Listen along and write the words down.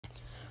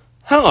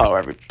Hello,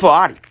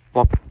 everybody.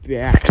 Welcome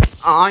back.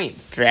 I'm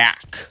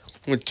back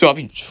with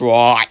WDRIVE.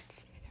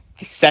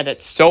 I said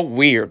it so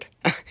weird.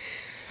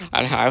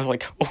 And I was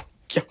like, oh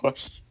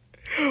gosh.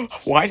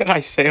 Why did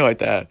I say it like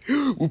that?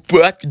 We're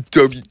back in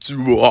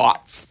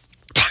WDRIVE.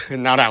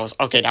 No, that was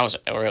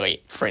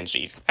really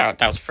cringy.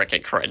 That was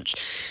freaking cringe.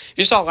 If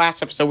you saw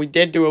last episode, we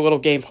did do a little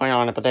gameplay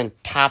on it, but then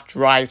Top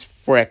Drive's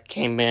Frick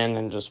came in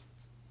and just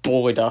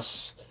bullied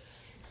us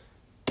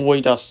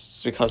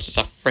because it's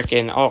a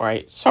freaking...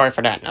 Alright, sorry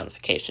for that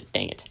notification,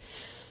 dang it.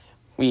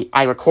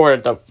 I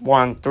recorded the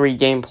 1-3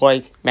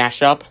 gameplay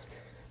mashup.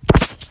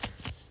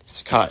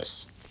 It's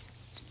because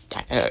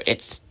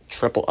it's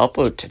triple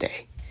upload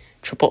today.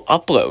 Triple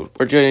upload.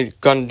 We're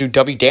gonna do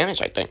W damage,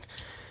 I think.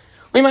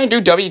 We might do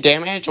W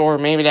damage, or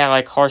maybe that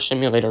like car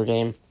simulator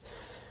game.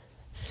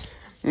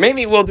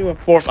 Maybe we'll do a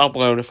 4th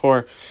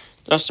upload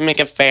just to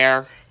make it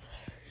fair.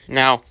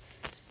 Now,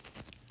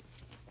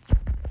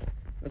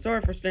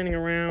 sorry for standing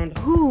around.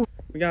 Ooh.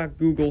 We got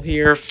Google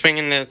here,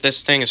 thinking that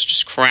this thing is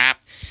just crap.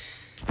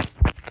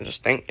 I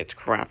just think it's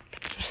crap.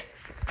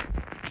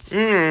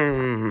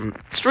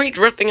 Street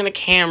drifting in a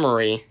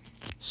Camry.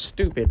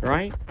 Stupid,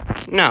 right?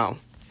 No.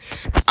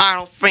 I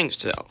don't think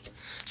so.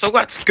 So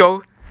let's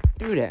go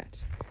do that.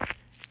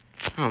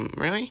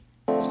 Really?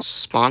 Is this a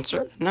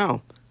sponsor?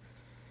 No.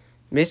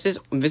 This is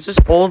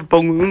old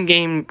balloon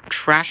game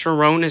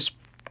Trasheronis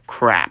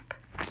crap.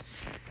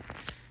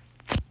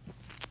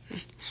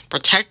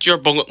 Protect your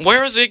balloon.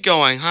 Where is it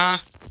going, huh?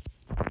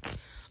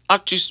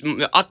 Up to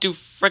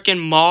frickin'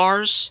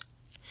 Mars?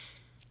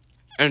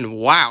 And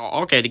wow,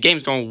 okay, the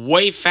game's going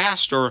way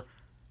faster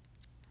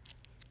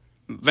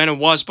than it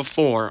was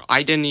before.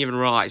 I didn't even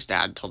realize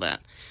that until then.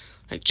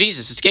 Like,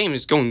 Jesus, this game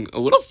is going a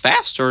little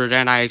faster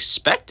than I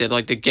expected.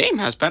 Like, the game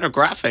has better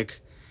graphic.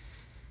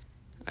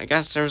 I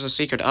guess there's a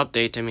secret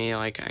update to me.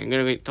 Like, I'm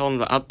gonna be told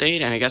them to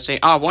update, and I guess they...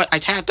 Oh, what? I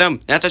tapped them!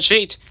 That's a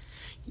cheat!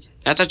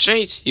 That's a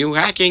cheat! You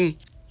hacking!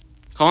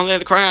 Calling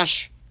it a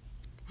crash.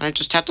 I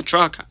just tapped the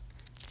truck.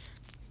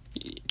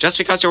 Just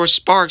because there were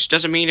sparks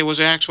doesn't mean it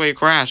was actually a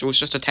crash. It was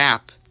just a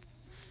tap.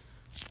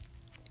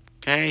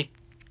 Okay?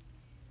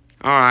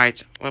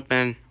 Alright.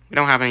 Weapon. We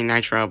don't have any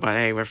nitro, but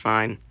hey, we're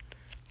fine.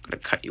 I'm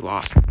gonna cut you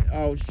off.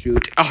 Oh,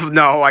 shoot. Oh,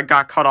 no. I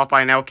got cut off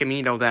by an El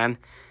Camino then.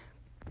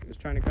 I was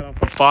trying to cut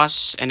off a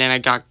bus, and then I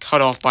got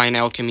cut off by an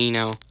El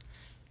Camino.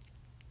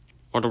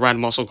 Or the red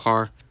muscle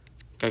car.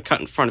 Got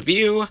cut in front of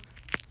you.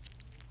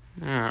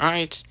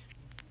 Alright.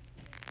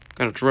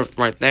 Gonna drift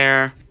right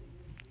there.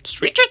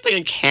 Street drifting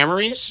in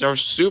Camrys are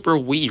super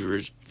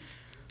weird.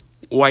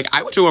 Like,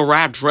 I would do a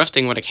rad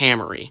drifting with a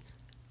Camry.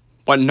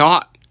 But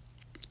not...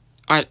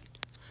 a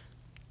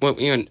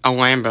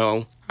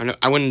Lambo.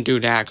 I wouldn't do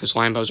that, because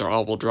Lambos are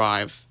all-wheel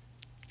drive.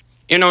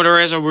 You know, there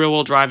is a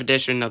rear-wheel drive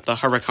edition of the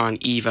Huracan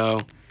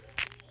Evo.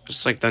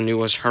 Just like the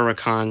newest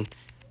Huracan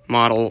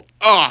model.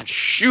 Oh,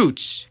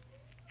 shoot!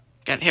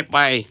 Got hit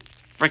by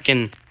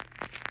frickin'...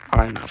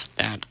 Alright, enough of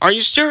that. Are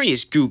you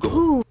serious, Google?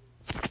 Ooh.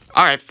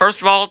 Alright, first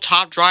of all,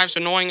 Top Drive's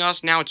annoying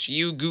us. Now it's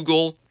you,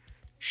 Google.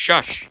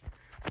 Shush.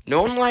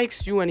 No one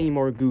likes you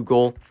anymore,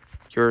 Google.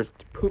 You're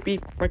poopy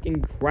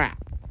freaking crap.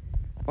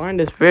 Find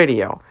this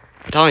video.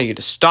 I'm telling you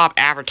to stop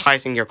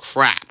advertising your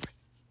crap.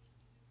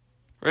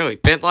 Really,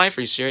 BitLife?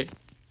 Are you serious?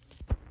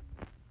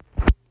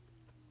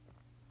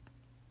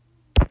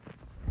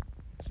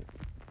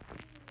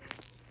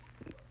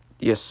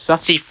 You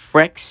sussy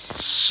fricks.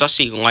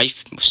 Sussy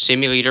life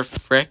simulator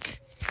frick.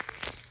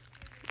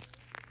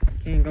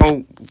 Can't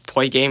go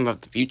play Game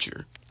of the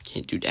Future.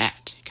 Can't do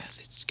that, because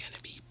it's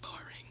gonna be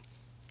boring.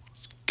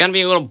 It's gonna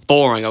be a little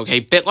boring, okay?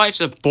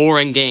 BitLife's a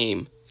boring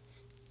game.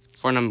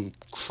 For them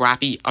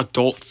crappy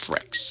adult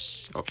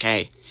fricks,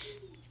 okay?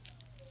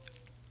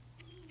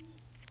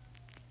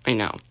 I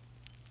know.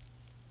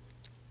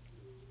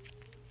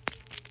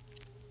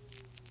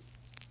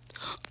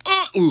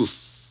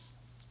 Oof.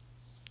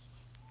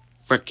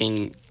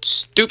 Fricking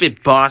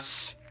stupid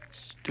bus.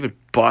 Stupid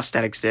bus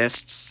that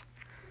exists.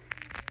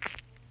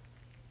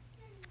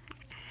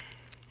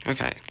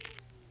 Okay.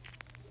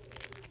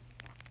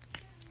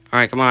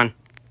 Alright, come on.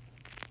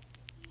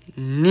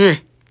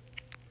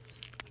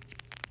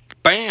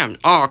 Bam!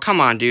 Oh,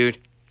 come on, dude.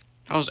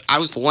 I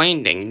was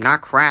landing,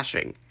 not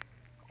crashing.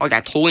 Oh,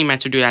 I totally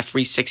meant to do that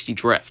 360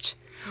 drift.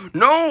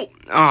 No!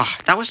 Oh,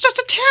 that was just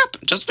a tap.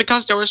 Just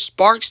because there were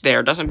sparks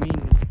there doesn't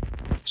mean...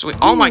 So,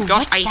 oh my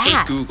gosh, I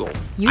hate Google.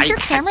 Use your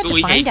camera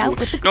to find out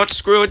what the... No,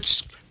 screw it.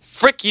 Just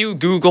frick you,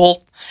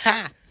 Google.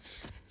 Ha!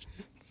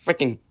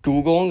 Frickin'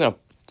 Google. I'm gonna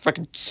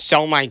frickin'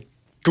 sell my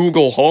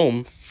Google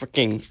Home.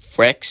 Frickin'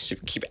 fricks.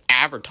 Keep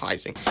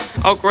advertising.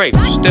 Oh, great.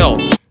 Still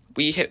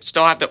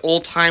have the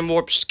old time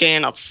warp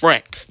scan of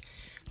frick.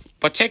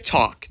 But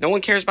TikTok, no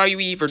one cares about you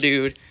either,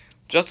 dude.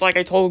 Just like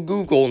I told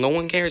Google, no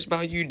one cares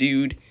about you,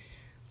 dude.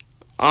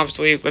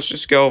 Obviously, let's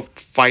just go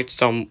fight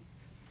some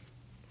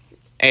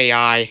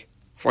AI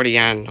for the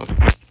end. I'll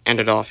end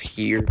it off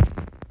here.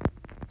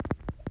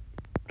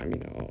 I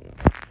mean, I don't know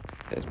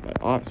this, but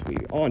obviously,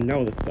 oh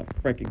no, this is a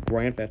freaking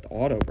Grand Theft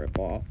Auto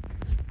ripoff.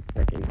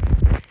 Freaking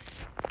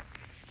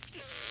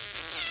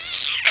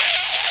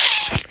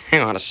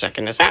Hang on a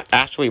second. Is that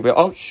actually real?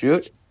 Oh,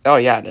 shoot. Oh,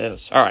 yeah, it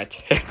is.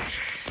 Alright.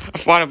 I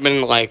thought it'd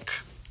been, like,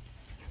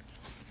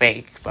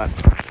 fake, but...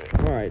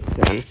 Alright,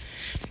 then.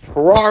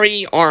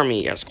 Ferrari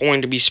army is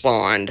going to be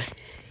spawned.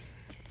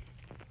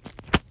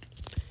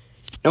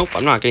 Nope,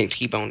 I'm not getting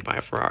T-boned by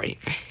a Ferrari.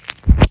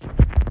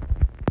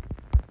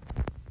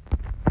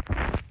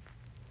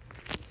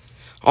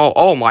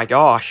 Oh my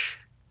gosh.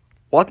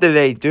 What did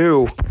they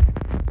do?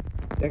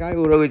 That guy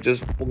literally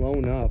just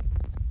blown up.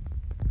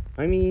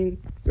 I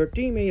mean, your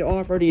teammate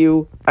offered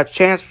you a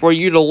chance for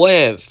you to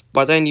live,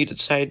 but then you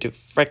decided to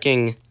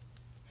freaking...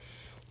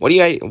 What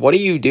are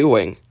you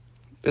doing?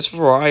 This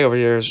Ferrari over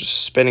here is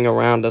just spinning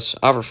around this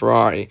other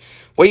Ferrari.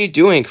 What are you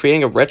doing?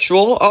 Creating a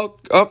ritual? Oh,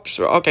 oops.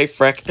 Okay,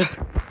 frick.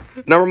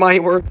 Never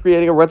mind, we're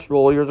creating a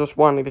ritual. You're just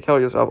wanting to kill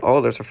yourself.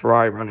 Oh, there's a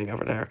Ferrari running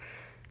over there.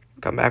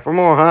 Come back for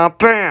more, huh?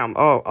 Bam!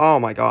 Oh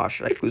my gosh.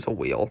 Did I lose a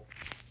wheel?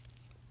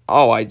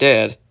 Oh, I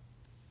did.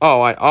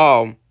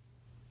 Oh,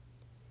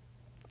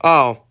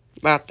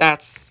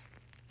 that's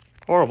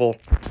horrible.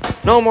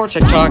 No more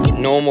TikTok,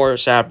 no more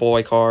sad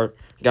boy car,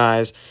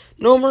 guys.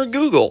 No more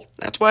Google.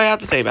 That's what I have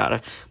to say about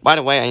it. By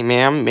the way, I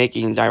am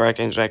making Direct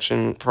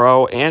Injection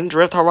Pro and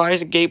Drift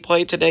Horizon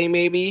gameplay today,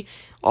 maybe.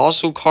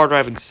 Also, car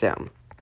driving sim.